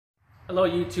Hello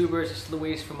YouTubers, it's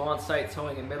Luis from On-Site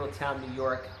Towing in Middletown, New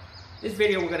York. This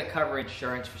video we're going to cover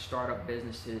insurance for startup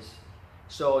businesses.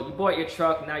 So you bought your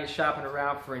truck, now you're shopping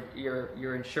around for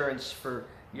your insurance for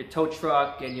your tow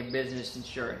truck and your business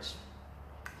insurance.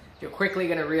 You're quickly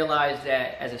going to realize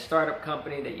that as a startup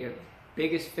company that your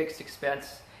biggest fixed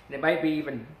expense, and it might be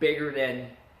even bigger than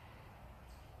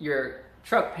your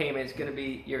truck payment, is going to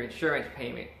be your insurance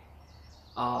payment.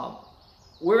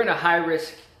 We're in a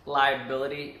high-risk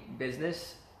liability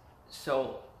business,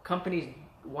 so companies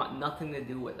want nothing to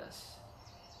do with us.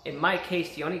 In my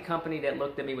case, the only company that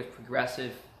looked at me was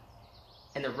Progressive,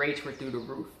 and the rates were through the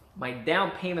roof. My down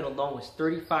payment alone was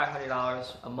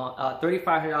 $3,500 a month,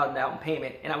 $3,500 down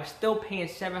payment, and I was still paying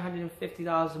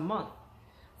 $750 a month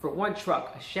for one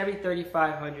truck, a Chevy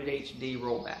 3500 HD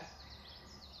rollback.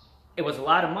 It was a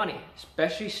lot of money,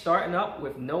 especially starting up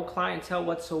with no clientele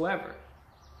whatsoever.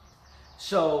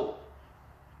 So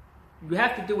you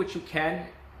have to do what you can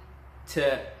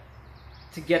to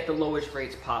get the lowest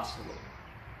rates possible.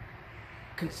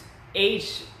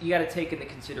 Age, you got to take into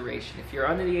consideration. If you're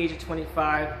under the age of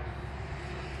 25,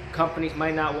 companies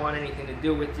might not want anything to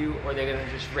do with you, or they're going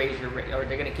to just raise your rate, or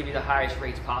they're going to give you the highest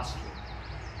rates possible.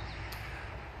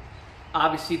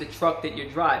 Obviously, the truck that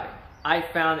you're driving. I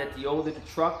found that the older the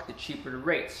truck, the cheaper the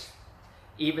rates.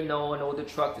 Even though an older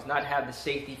truck does not have the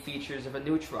safety features of a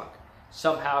new truck,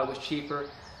 somehow it was cheaper.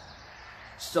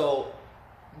 So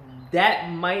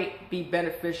that might be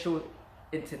beneficial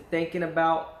into thinking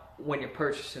about when you're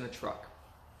purchasing a truck.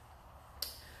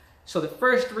 So the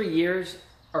first 3 years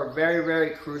are very,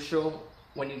 very crucial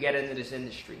when you get into this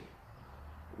industry.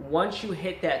 Once you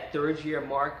hit that third year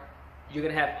mark, you're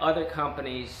going to have other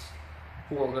companies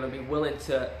who are going to be willing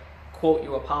to quote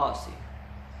you a policy.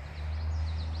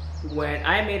 When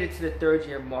I made it to the third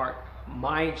year mark,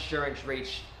 my insurance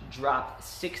rates dropped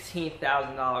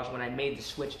 $16,000 when I made the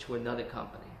switch to another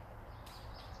company.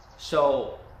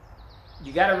 So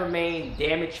you got to remain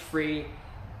damage free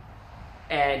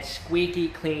and squeaky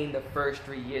clean the first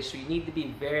 3 years. So you need to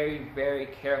be very, very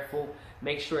careful.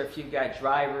 Make sure if you've got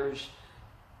drivers,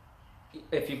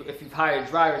 if you've hired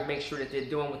drivers, make sure that they're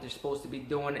doing what they're supposed to be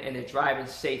doing and they're driving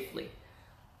safely.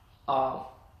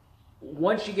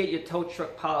 Once you get your tow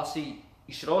truck policy,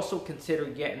 you should also consider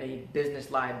getting a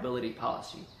business liability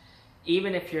policy.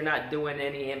 Even if you're not doing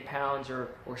any impounds or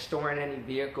storing any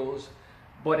vehicles.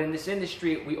 But in this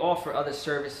industry, we offer other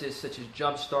services such as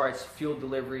jump starts, fuel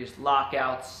deliveries,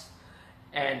 lockouts,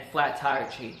 and flat tire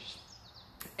changes.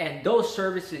 And those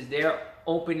services there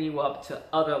open you up to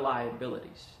other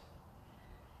liabilities.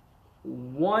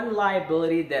 One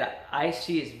liability that I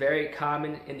see is very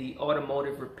common in the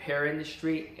automotive repair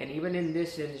industry, and even in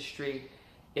this industry,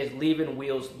 is leaving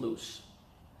wheels loose.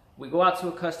 We go out to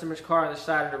a customer's car on the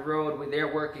side of the road where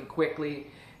they're working quickly,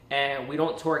 and we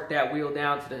don't torque that wheel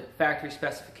down to the factory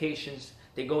specifications.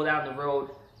 They go down the road,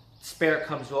 spare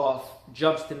comes off,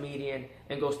 jumps the median,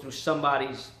 and goes through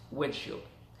somebody's windshield.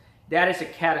 That is a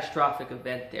catastrophic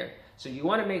event there. So you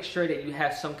want to make sure that you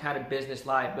have some kind of business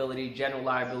liability, general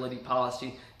liability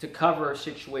policy to cover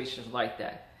situations like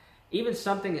that. Even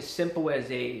something as simple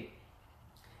as a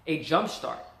jump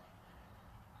start.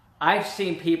 I've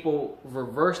seen people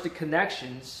reverse the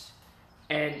connections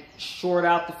and short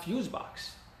out the fuse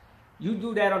box. You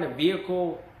do that on a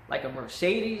vehicle like a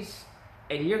Mercedes,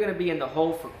 and you're going to be in the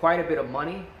hole for quite a bit of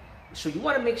money. So you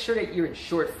want to make sure that you're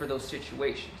insured for those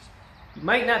situations. You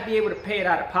might not be able to pay it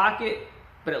out of pocket,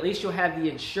 but at least you'll have the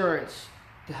insurance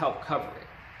to help cover it.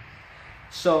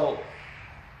 So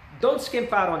don't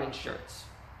skimp out on insurance.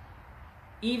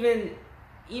 Even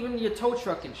your tow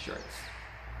truck insurance.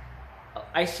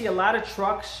 I see a lot of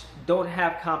trucks don't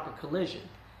have comp or collision,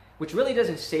 which really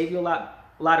doesn't save you a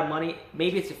lot of money.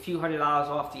 Maybe it's a few $100s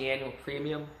off the annual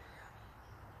premium.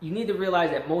 You need to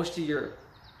realize that most of your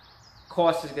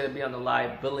cost is going to be on the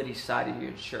liability side of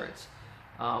your insurance.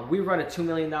 We run a $2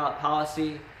 million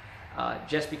policy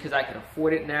just because I can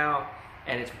afford it now,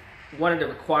 and it's one of the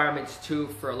requirements too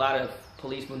for a lot of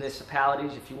police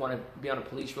municipalities. If you want to be on a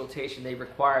police rotation, they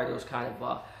require those kind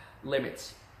of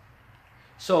limits.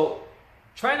 So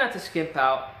try not to skimp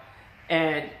out,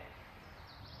 and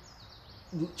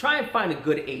try and find a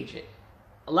good agent.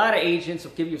 A lot of agents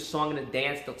will give you a song and a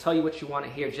dance. They'll tell you what you want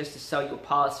to hear just to sell you a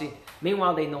policy.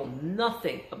 Meanwhile, they know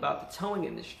nothing about the towing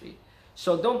industry.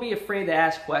 So don't be afraid to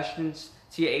ask questions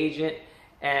to your agent.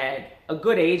 And a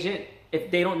good agent,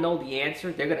 if they don't know the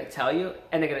answer, they're going to tell you,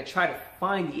 and they're going to try to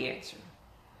find the answer.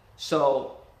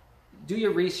 So do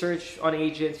your research on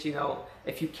agents. You know,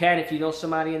 if you can, if you know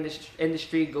somebody in this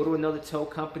industry, go to another tow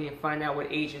company and find out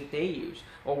what agent they use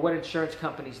or what insurance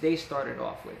companies they started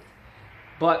off with.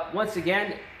 But once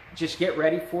again, just get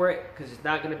ready for it because it's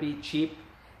not going to be cheap.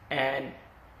 And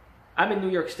I'm in New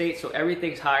York State, so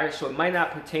everything's higher, so it might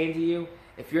not pertain to you.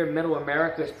 If you're in Middle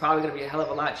America, it's probably going to be a hell of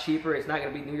a lot cheaper. It's not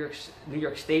going to be New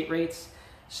York State rates.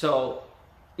 So,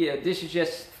 this is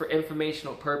just for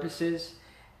informational purposes.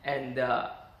 And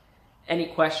any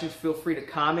questions, feel free to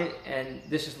comment. And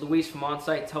this is Luis from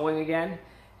On-Site Towing again.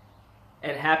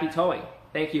 And happy towing.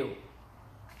 Thank you.